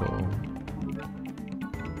these at all?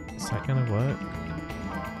 Is that gonna work?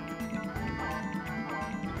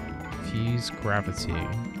 Fuse gravity.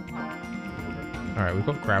 Alright, we've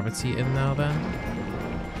got gravity in now then.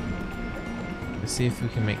 Let's see if we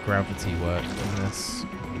can make gravity work in this.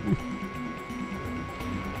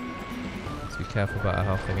 Let's be careful about our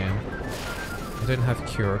health again. I don't have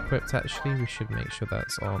cure equipped actually, we should make sure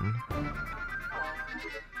that's on.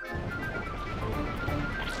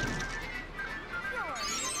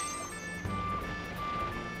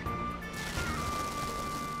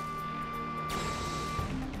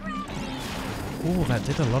 Ooh, that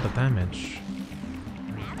did a lot of damage.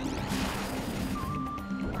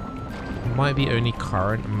 Might be only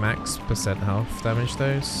current max percent health damage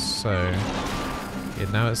though, so yeah,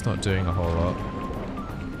 now it's not doing a whole lot.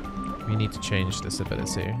 We need to change this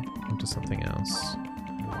ability into something else.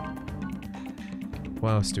 What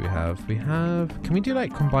else do we have? We have... Can we do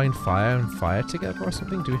like combine fire and fire together or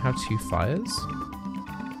something? Do we have 2 fires?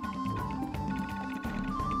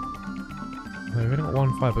 No, we've only got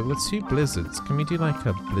 1 fire, but with 2 blizzards. Can we do like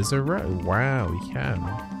a blizzard row? Wow, we can.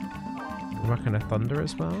 Am I gonna thunder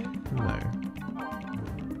as well? No.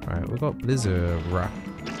 Alright, we've got blizzard row.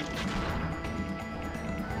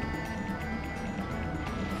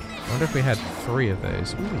 I wonder if we had 3 of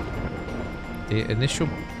those. Ooh. The initial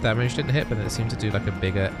damage didn't hit, but then it seemed to do like a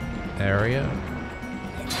bigger area.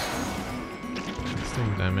 It's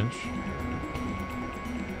doing damage.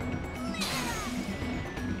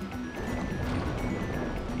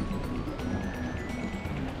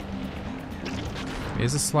 It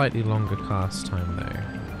is a slightly longer cast time though.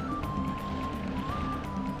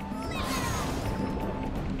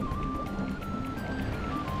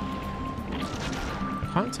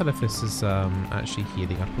 I can't tell if this is actually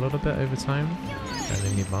healing up a little bit over time.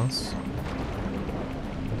 Enemy boss.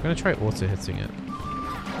 I'm gonna try auto hitting it.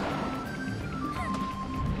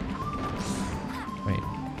 Wait.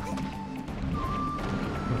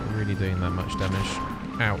 Not really doing that much damage.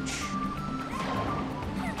 Ouch.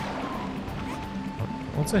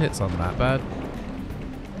 Auto hits aren't that bad.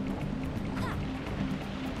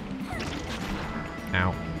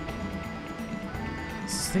 Ow.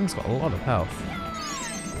 This thing's got a lot of health.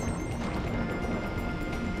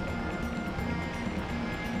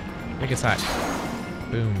 Big attack.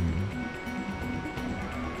 Boom.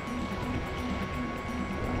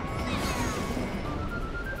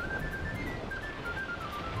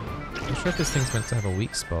 I'm sure if this thing's meant to have a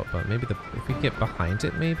weak spot, but maybe if we get behind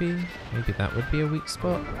it, maybe that would be a weak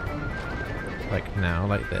spot. Like now,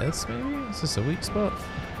 like this, maybe? Is this a weak spot?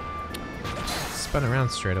 Spun around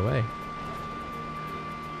straight away.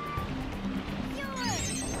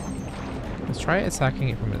 Let's try attacking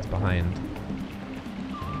it from its behind.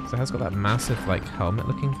 So it has got that massive, like,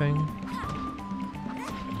 helmet-looking thing.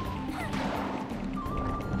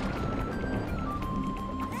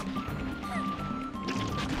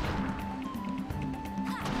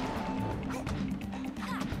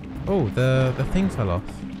 Oh, the thing fell off.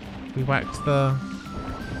 We whacked the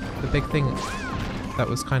big thing that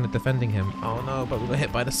was kind of defending him. Oh no, but we got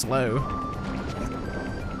hit by the slow.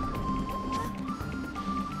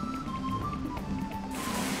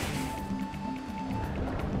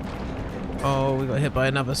 Oh, we got hit by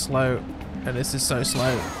another slow. And this is so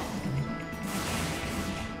slow.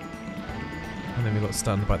 And then we got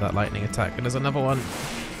stunned by that lightning attack. And there's another one.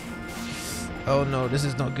 Oh no, this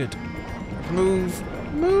is not good. Move!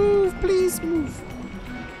 Move! Please move!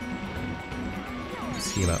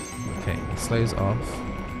 Let's heal up. Okay, it slows off.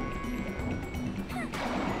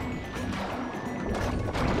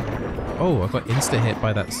 Oh, I got insta-hit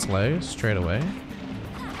by that slow straight away.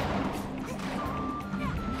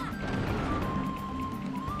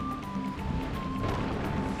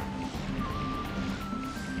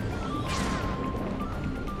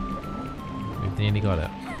 We've nearly got it.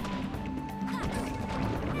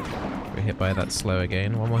 We're hit by that slow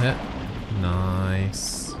again. One more hit.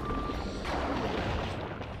 Nice.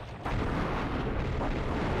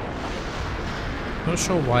 Not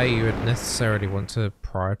sure why you would necessarily want to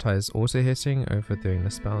prioritize auto hitting over doing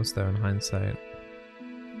the spells though in hindsight.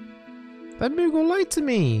 That Moogle lied to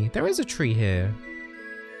me! There is a tree here.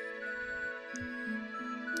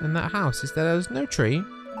 In that house, there's no tree.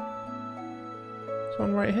 There's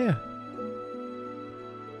one right here.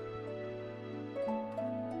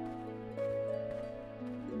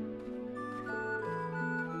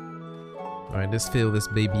 Alright, let's fill this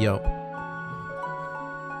baby up.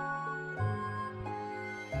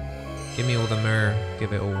 Give me all the myrrh.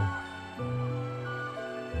 Give it all.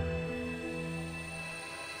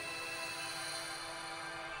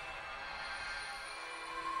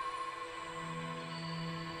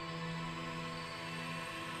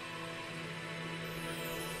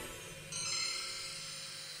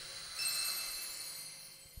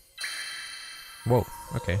 Whoa,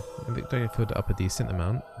 okay. I think I filled it up a decent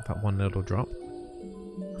amount. That one little drop.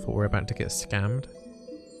 I thought we were about to get scammed.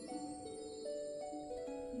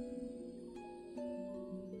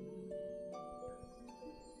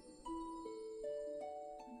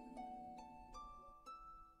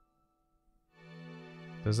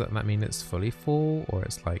 Does that mean it's fully full, or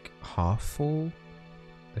it's like half full?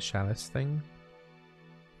 The chalice thing?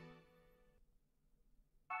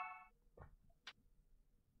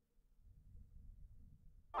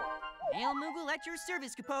 Mail Moogle at your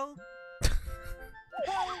service, Capo.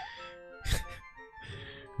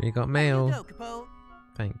 We got mail. Here you go, Capo.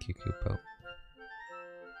 Thank you, Kupo.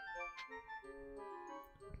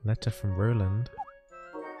 Letter from Roland.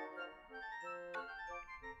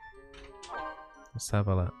 Let's have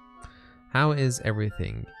a look. How is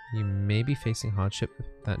everything? You may be facing hardship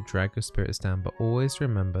that drag your spirits down, but always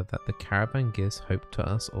remember that the caravan gives hope to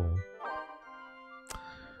us all.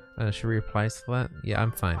 Should we reply to that? Yeah,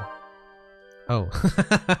 I'm fine. Oh.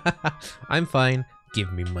 I'm fine.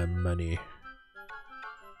 Give me my money.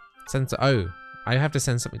 Oh, I have to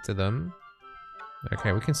send something to them.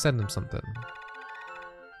 Okay, we can send them something.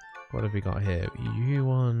 What have we got here? You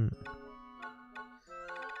want...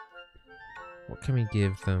 What can we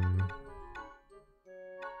give them?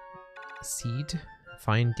 Seed?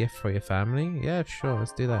 Fine gift for your family? Yeah, sure,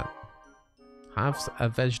 let's do that. Have a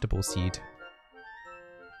vegetable seed.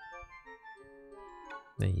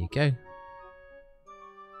 There you go.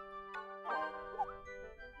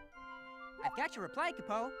 I've got your reply,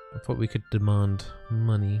 Capo. I thought we could demand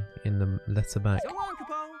money in the letter back. So long,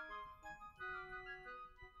 Capo.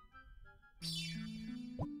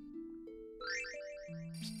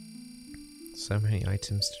 So many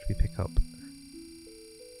items did we pick up?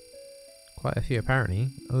 Quite a few apparently.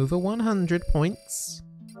 Over 100 points.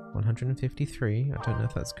 153. I don't know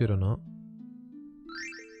if that's good or not.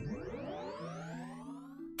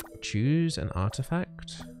 Choose an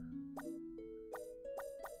artifact.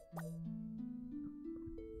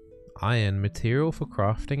 Iron, material for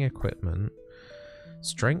crafting equipment.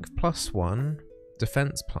 Strength +1.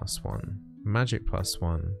 Defense +1. Magic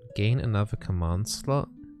 +1. Gain another command slot.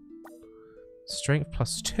 Strength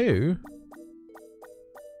 +2.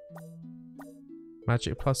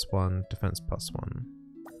 Magic +1. Defense +1.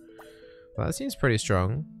 Well, that seems pretty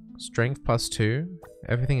strong. Strength +2.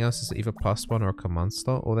 Everything else is either +1 or a command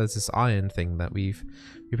slot. Or there's this iron thing that we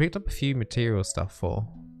picked up a few material stuff for.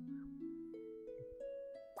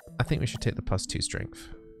 I think we should take the +2 strength.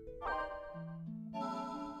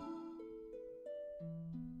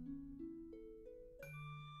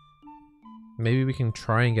 Maybe we can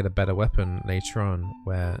try and get a better weapon later on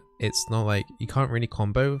where it's not like you can't really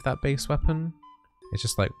combo with that base weapon. It's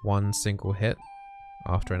just like one single hit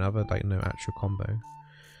after another, like no actual combo.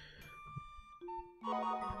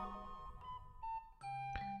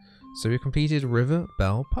 So we completed River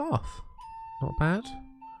Bell Path. Not bad.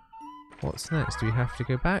 What's next? Do we have to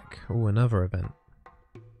go back? Oh, another event.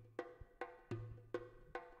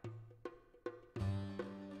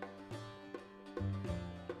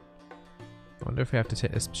 I wonder if we have to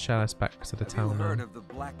take this chalice back to the town now. Have you heard of the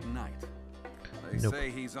Black Knight? They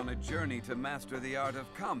say he's on a journey to master the art of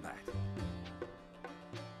combat.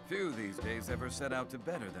 Few these days ever set out to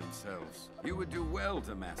better themselves. You would do well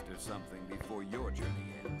to master something before your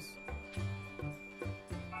journey ends.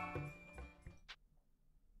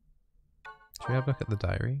 Should we have a look at the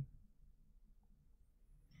diary?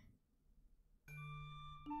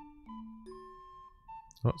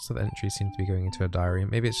 Lots of entries seem to be going into a diary.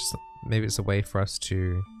 Maybe it's a way for us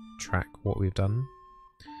to track what we've done.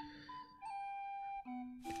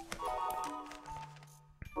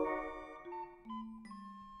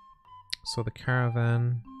 Saw the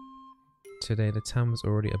caravan. Today the town was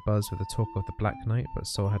already abuzz with the talk of the Black Knight, but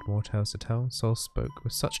Sol had more tales to tell. Sol spoke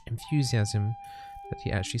with such enthusiasm that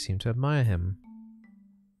he actually seemed to admire him.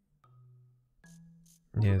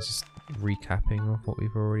 Yeah, it's just recapping of what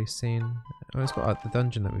we've already seen. Oh, it's got the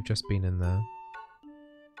dungeon that we've just been in there.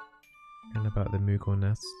 And about the Moogle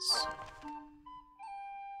nests.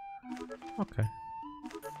 Okay.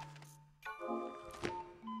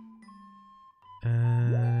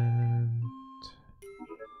 And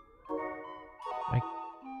I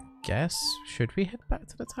guess, should we head back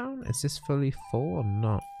to the town? Is this fully full or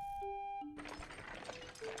not?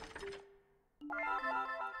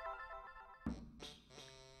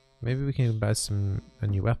 Maybe we can buy a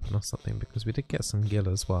new weapon or something, because we did get some gil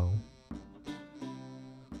as well.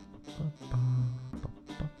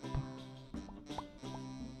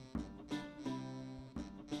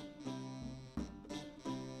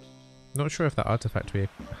 Not sure if that artifact we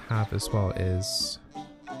have as well is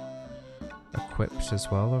equipped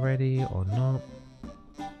as well already or not.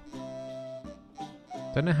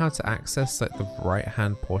 Don't know how to access like the right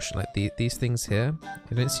hand portion, like these things here.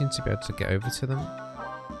 You don't seem to be able to get over to them.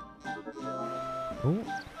 Oh,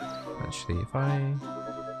 actually, if I...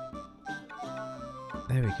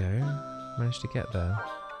 There we go. Managed to get there.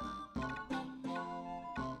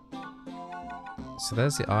 So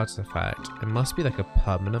there's the artifact. It must be like a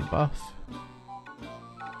permanent buff.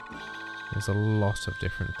 There's a lot of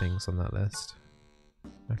different things on that list.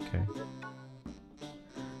 Okay.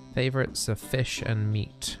 Favorites are fish and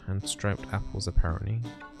meat and striped apples apparently.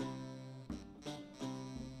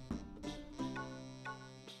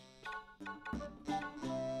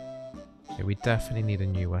 Okay, we definitely need a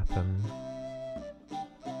new weapon.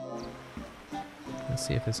 Let's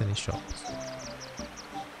see if there's any shops.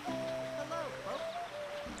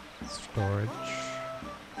 Storage.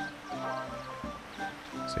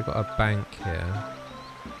 So we've got a bank here.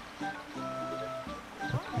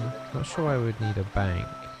 Okay, not sure why we would need a bank.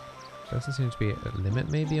 Doesn't seem to be a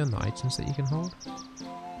limit maybe on the items that you can hold.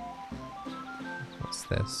 What's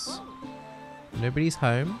this? Nobody's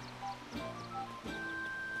home.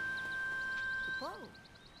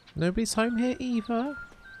 Nobody's home here either.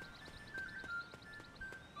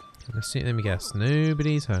 Let me guess.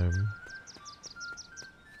 Nobody's home.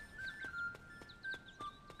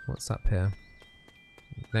 What's up here?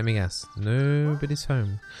 Let me guess. Nobody's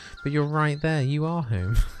home. But you're right there. You are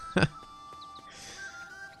home.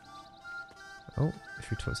 Oh,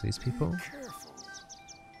 should we talk to these people?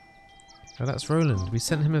 Oh, that's Roland. We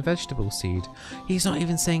sent him a vegetable seed. He's not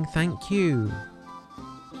even saying thank you.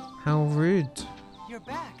 How rude. You're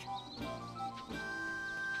back.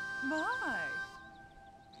 My.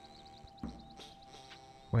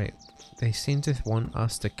 Wait, they seem to want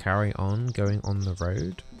us to carry on going on the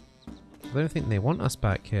road? I don't think they want us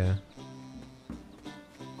back here.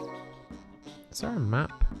 Is there a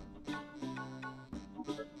map?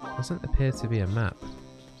 Doesn't appear to be a map.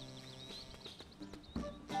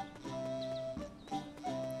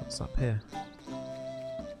 What's up here?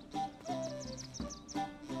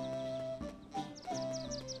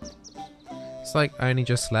 It's like I only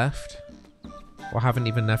just left. Or haven't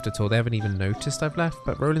even left at all. They haven't even noticed I've left,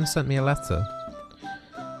 but Roland sent me a letter.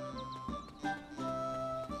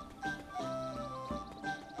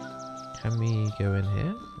 Can we go in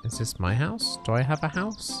here? Is this my house? Do I have a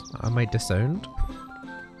house? Am I disowned?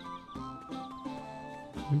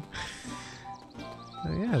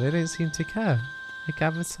 Oh yeah, they don't seem to care. I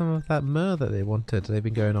gathered some of that myrrh that they wanted. They've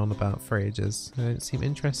been going on about for ages. They don't seem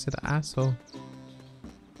interested at all.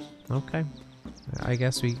 Okay. I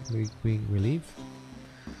guess we leave.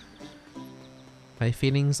 My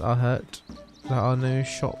feelings are hurt. There are no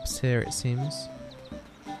shops here, it seems.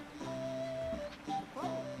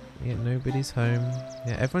 Yeah, nobody's home.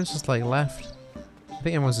 Yeah, everyone's just like left. I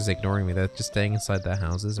think everyone's just ignoring me. They're just staying inside their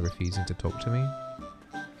houses and refusing to talk to me.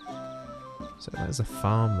 So there's a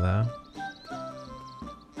farm there.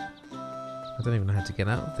 I don't even know how to get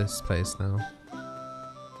out of this place now.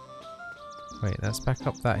 Wait, let's back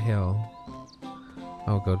up that hill.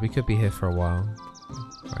 Oh god, we could be here for a while.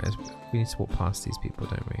 Right, we need to walk past these people,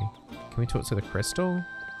 don't we? Can we talk to the crystal?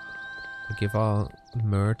 Or give our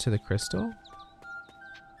myrrh to the crystal?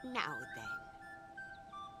 Now then.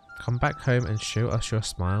 Come back home and show us your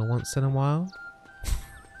smile once in a while?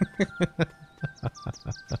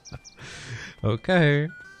 Okay.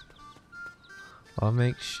 I'll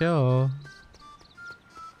make sure.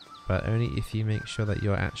 But only if you make sure that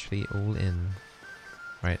you're actually all in.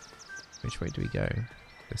 Right. Which way do we go?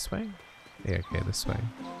 This way? Yeah, okay, this way.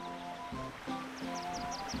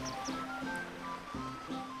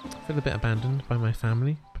 I feel a bit abandoned by my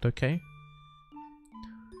family, but okay.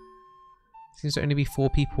 Seems to only be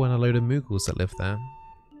 4 people and a load of Moogles that live there.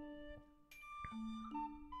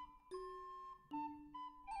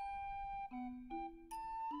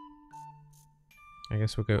 I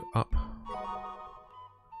guess we'll go up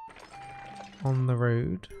on the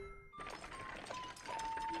road.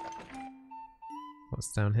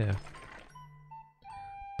 What's down here?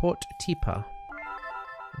 Port Tipa.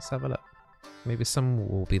 Let's have a look. Maybe someone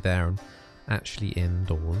will be there and actually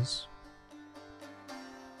indoors.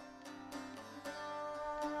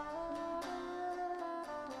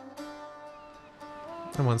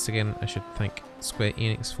 And once again, I should thank Square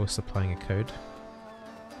Enix for supplying a code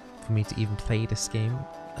for me to even play this game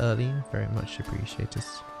early. Very much appreciated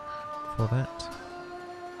for that.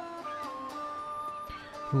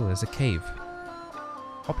 Ooh, there's a cave.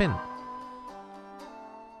 Hop in.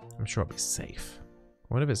 I'm sure I'll be safe.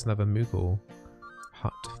 I wonder if it's another Moogle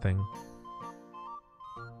hut thing.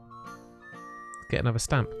 Get another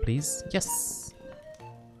stamp, please. Yes!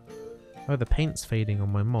 Oh, the paint's fading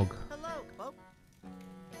on my mog. Hello, Bo.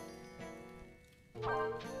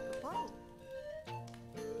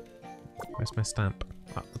 Where's my stamp?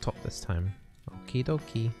 Up the top this time. Okie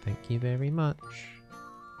dokie, thank you very much.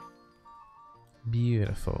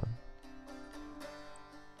 Beautiful.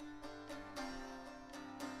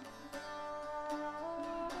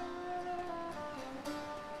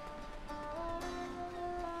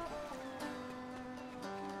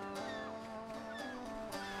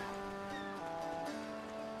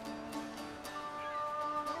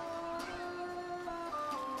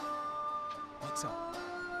 What's up?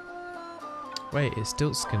 Wait, it's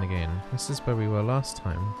Stiltskin again. This is where we were last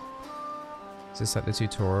time. Is this like the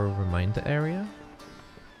tutorial reminder area?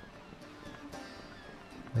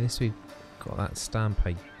 At least we got that stamp,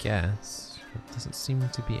 I guess. There doesn't seem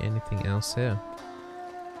to be anything else here.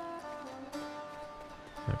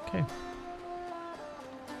 Okay.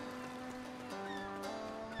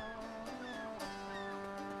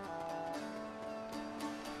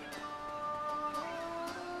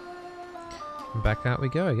 Back out we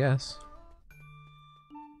go, I guess.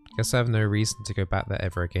 Guess I have no reason to go back there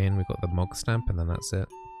ever again. We got the Mog stamp and then that's it.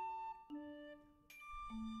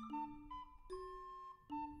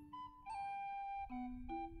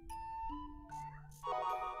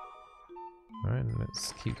 Alright,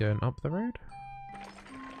 let's keep going up the road.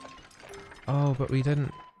 Oh, but we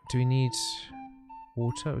didn't... Do we need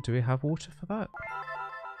water? Do we have water for that?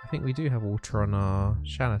 I think we do have water on our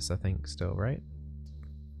chalice, I think, still, right?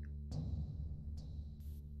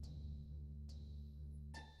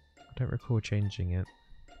 I don't recall changing it.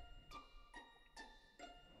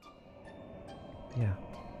 Yeah.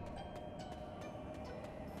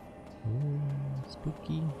 Ooh,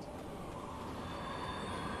 spooky.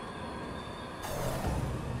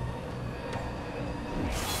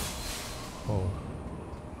 Oh.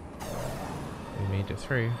 We made it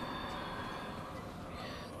through.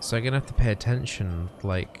 So I'm gonna have to pay attention,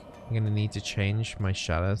 like, I'm gonna need to change my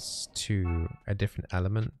chalice to a different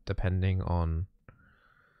element depending on...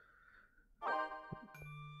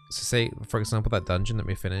 So say, for example, that dungeon that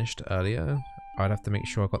we finished earlier, I'd have to make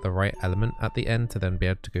sure I got the right element at the end to then be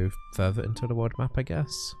able to go further into the world map, I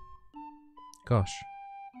guess. Gosh.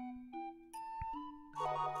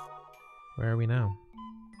 Where are we now?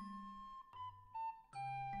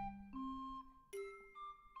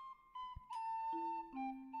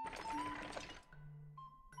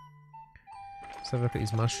 Let's have a look at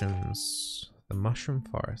these mushrooms. The mushroom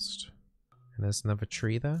forest. And there's another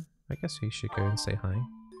tree there. I guess we should go and say hi.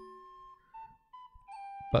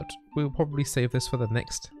 But we'll probably save this for the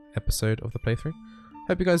next episode of the playthrough.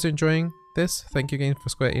 Hope you guys are enjoying this. Thank you again for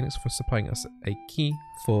Square Enix for supplying us a key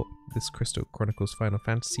for this Crystal Chronicles Final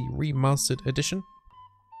Fantasy Remastered Edition.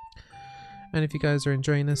 And if you guys are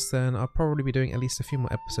enjoying this, then I'll probably be doing at least a few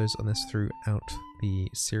more episodes on this throughout the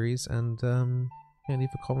series. And yeah, leave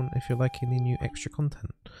a comment if you're liking the new extra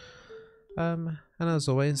content. And as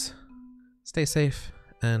always, stay safe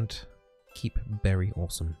and keep very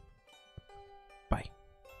awesome.